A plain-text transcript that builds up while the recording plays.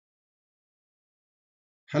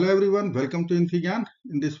Hello everyone, welcome to Enthusiast.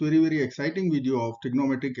 In this very exciting video of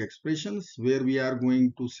trigonometric expressions, where we are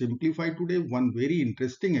going to simplify today one very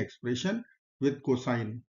interesting expression with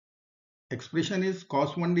cosine. Expression is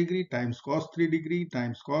cos 1 degree times cos 3 degree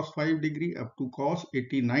times cos 5 degree up to cos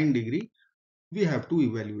 89 degree. We have to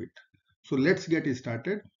evaluate. So let's get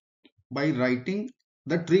started by writing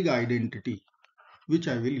the trig identity which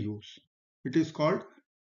I will use. It is called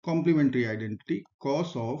complementary identity.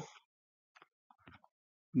 Cos of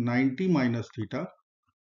 90 minus theta,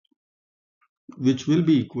 which will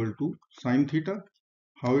be equal to sine theta.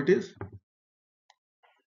 How it is?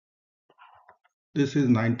 This is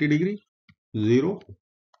 90 degree, 0,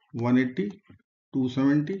 180,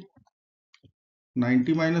 270,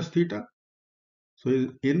 90 minus theta. So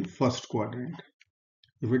in first quadrant.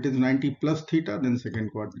 If it is 90 plus theta, then second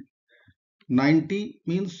quadrant. 90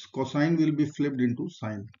 means cosine will be flipped into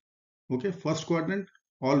sine. Okay, first quadrant,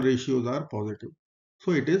 all ratios are positive.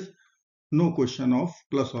 So it is no question of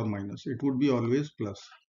plus or minus. It would be always plus.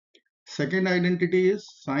 Second identity is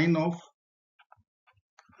sine of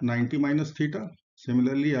 90 minus theta.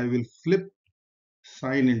 Similarly, I will flip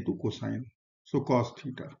sine into cosine. So cos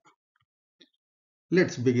theta.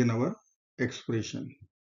 Let's begin our expression.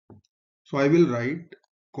 So I will write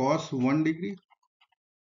cos 1 degree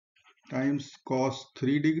times cos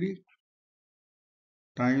 3 degree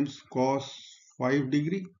times cos 5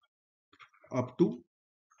 degree up to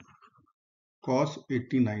cos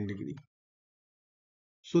 89 degree.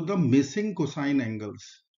 So the missing cosine angles,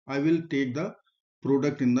 I will take the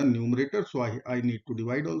product in the numerator. So I need to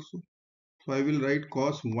divide also. So I will write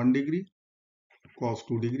cos 1 degree, cos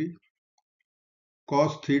 2 degree,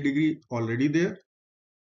 cos 3 degree already there,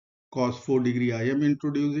 cos 4 degree I am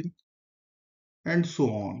introducing, and so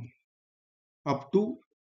on up to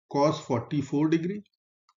cos 44 degree,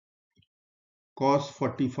 cos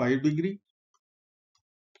 45 degree,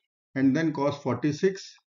 and then cos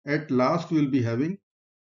 46. At last we will be having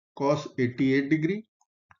cos 88 degree,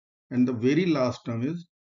 and the very last term is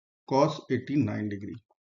cos 89 degree.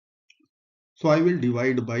 So I will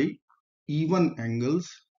divide by even angles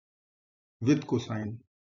with cosine.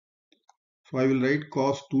 So I will write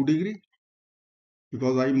cos 2 degree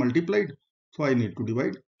because I multiplied. So I need to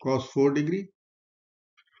divide cos 4 degree,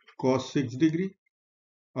 cos 6 degree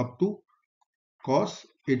up to cos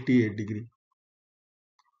 88 degree.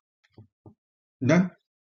 Done.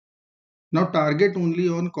 Now target only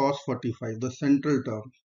on cos 45, the central term,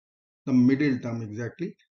 the middle term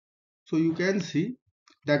exactly. So you can see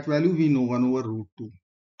that value we know 1 over root 2.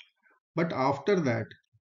 But after that,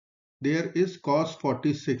 there is cos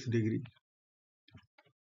 46 degree.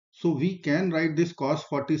 So we can write this cos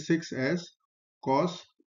 46 as cos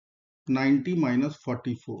 90 minus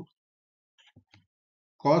 44.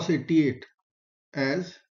 Cos 88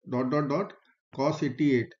 as cos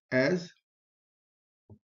 88 as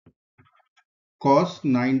cos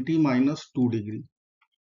 90 minus 2 degree.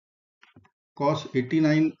 Cos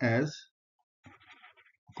 89 as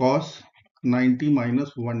cos 90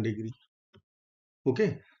 minus 1 degree.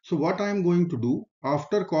 Okay, so what I am going to do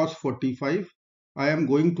after cos 45, I am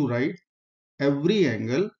going to write every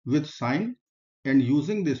angle with sine, and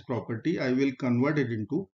using this property I will convert it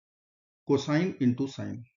into cosine into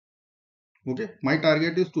sine. Okay, my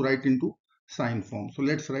target is to write into sine form. So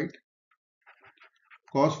let's write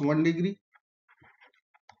cos 1 degree,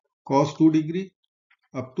 cos 2 degree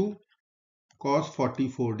up to cos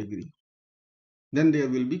 44 degree. Then there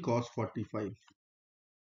will be cos 45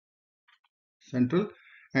 central,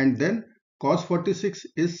 and then cos 46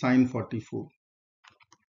 is sine 44.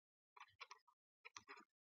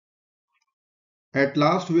 At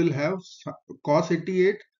last we will have cos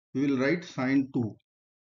 88, we will write sine 2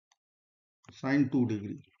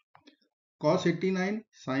 degree. Cos 89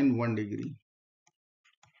 sine 1 degree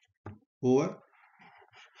over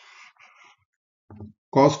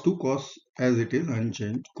cos 2 cos as it is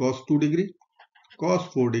unchanged, cos 2 degree, cos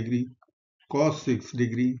 4 degree, cos 6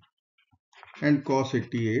 degree, and cos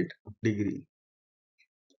 88 degree.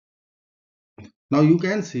 Now you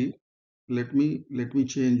can see, let me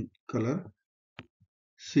change color.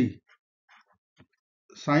 See,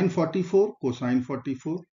 sine 44, cosine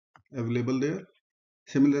 44 available there.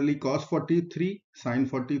 Similarly, cos 43, sine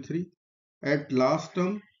 43. At last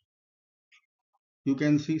term, you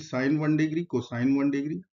can see sine 1 degree, cosine 1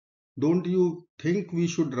 degree. Don't you think we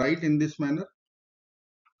should write in this manner?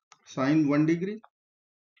 Sine 1 degree,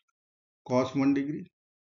 cos 1 degree,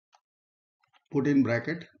 put in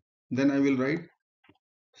bracket. Then I will write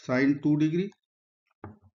sine 2 degree,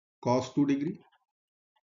 cos 2 degree,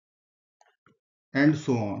 and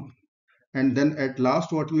so on. And then at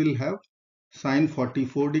last what we will have? Sine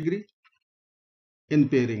 44 degree in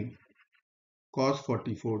pairing cos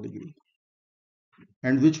 44 degree,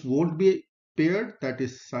 and which won't be paired, that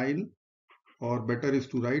is sine, or better is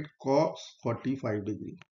to write cos 45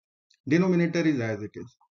 degree. Denominator is as it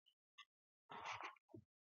is.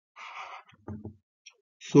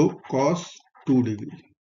 So cos 2 degree,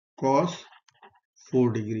 cos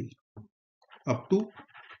 4 degree, up to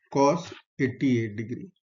cos 88 degree.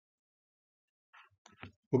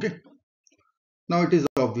 Okay. Now it is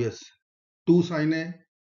obvious. 2 sin A,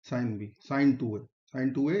 sin B, sin 2A.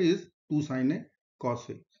 Sin 2A is 2 sin A, cos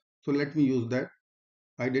A. So let me use that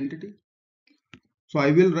identity. So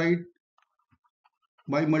I will write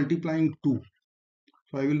by multiplying 2.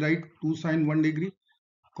 So I will write 2 sin 1 degree,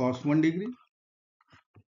 cos 1 degree,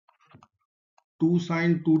 2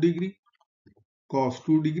 sin 2 degree, cos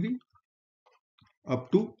 2 degree,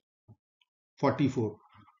 up to 44.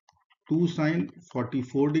 2 sin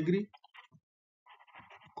 44 degree,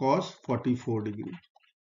 cos 44 degree.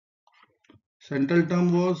 Central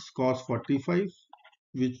term was cos 45,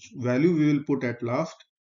 which value we will put at last.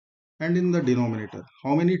 And in the denominator,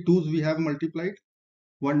 how many 2's we have multiplied?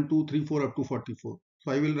 1, 2, 3, 4 up to 44.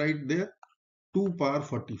 So I will write there 2 power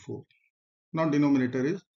 44. Now denominator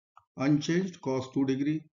is unchanged, cos 2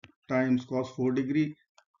 degree times cos 4 degree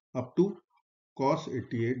up to cos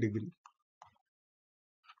 88 degree.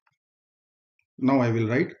 Now I will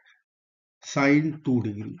write sin 2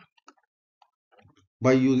 degree.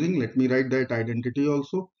 By using, let me write that identity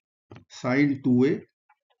also. Sin 2a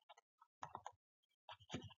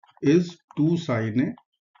is 2 sin a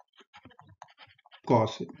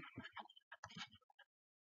cos a.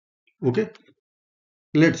 Okay,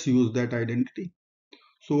 let's use that identity.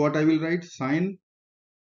 So what I will write, sin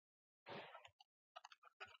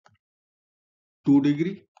 2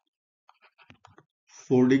 degree,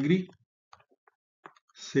 4 degree,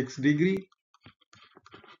 6 degree,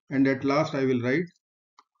 and at last I will write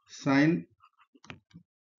sin,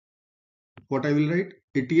 what I will write,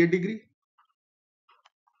 88 degree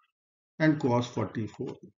and cos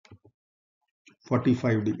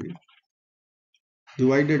 45 degree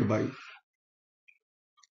divided by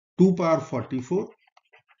 2 power 44,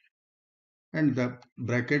 and the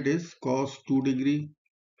bracket is cos 2 degree,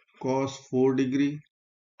 cos 4 degree.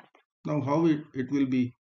 Now how it will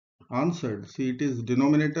be answered? See, it is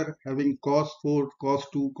denominator having cos 4, cos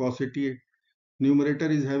 2, cos 88. Numerator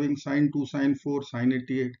is having sin 2, sin 4, sin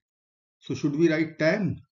 88. So should we write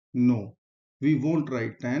tan? No, we won't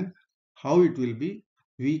write tan. How it will be?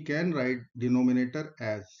 We can write denominator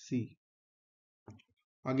as C.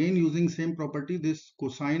 Again using same property, this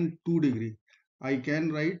cosine 2 degree, I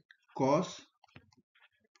can write cos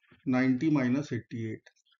 90 minus 88.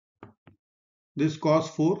 This cos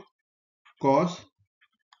 4, cos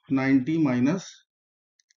 90 minus,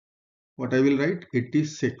 what I will write,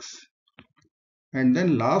 86. And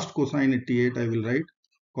then last cosine 88 I will write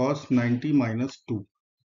cos 90 minus 2.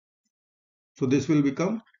 So this will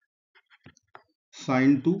become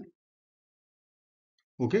sin 2,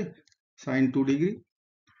 okay, sin 2 degree,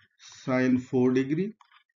 sin 4 degree,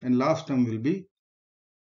 and last term will be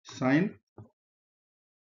sin,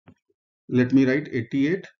 let me write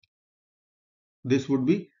 88. This would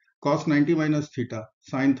be cos 90 minus theta,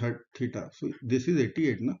 sin theta. So this is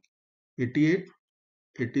 88, na? 88,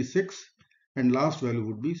 86, and last value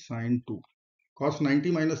would be sin 2. Cos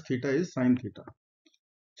 90 minus theta is sin theta.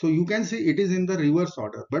 So you can see it is in the reverse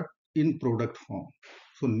order, but in product form.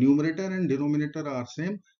 So numerator and denominator are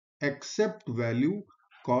same except value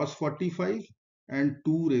cos 45 and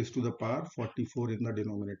 2 raised to the power 44 in the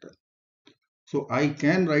denominator. So I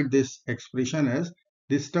can write this expression as,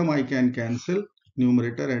 this term I can cancel,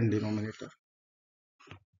 numerator and denominator.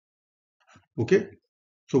 Okay.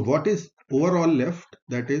 So what is overall left?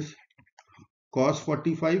 That is cos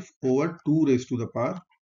 45 over 2 raised to the power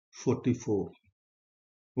 44.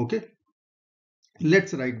 Okay.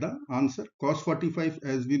 Let's write the answer. Cos 45,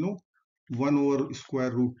 as we know, 1 over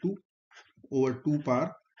square root 2 over 2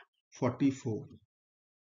 power 44.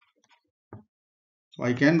 So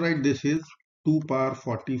I can write this is 2 power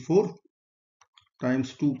 44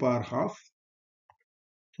 times 2 power half.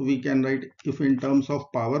 So we can write, if in terms of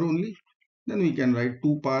power only, then we can write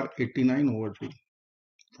 2 power 89 over 2.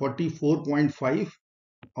 44.5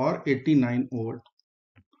 or 89 over 2.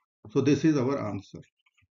 So this is our answer.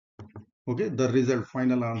 Okay, the result,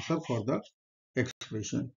 final answer for the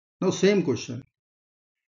expression. Now same question,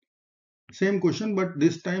 but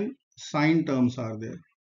this time sine terms are there.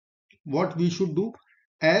 What we should do,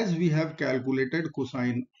 as we have calculated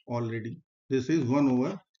cosine already, this is 1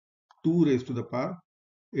 over 2 raised to the power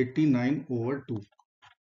 89 over 2.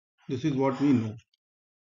 This is what we know.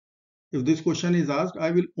 If this question is asked,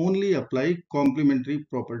 I will only apply complementary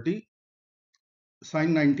property,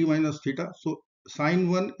 sin 90 minus theta. So sin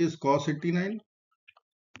 1 is cos 89,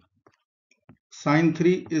 sin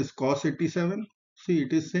 3 is cos 87. See,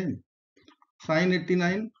 it is same. Sin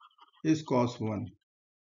 89 is cos 1.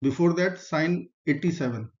 Before that, sin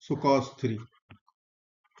 87, so cos 3.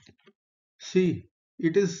 See,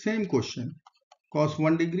 it is same question. Cos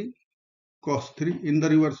 1 degree, cos 3 in the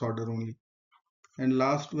reverse order only. And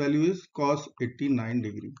last value is cos 89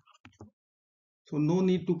 degree. So no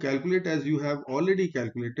need to calculate, as you have already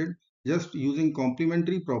calculated. Just using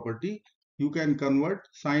complementary property, you can convert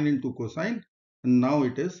sine into cosine. And now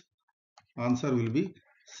it is, answer will be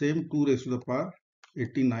same 2 raised to the power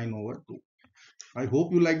 89 over 2. I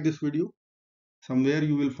hope you like this video. Somewhere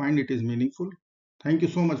you will find it is meaningful. Thank you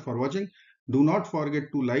so much for watching. Do not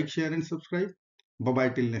forget to like, share and subscribe. Bye bye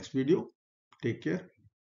till next video. Take care.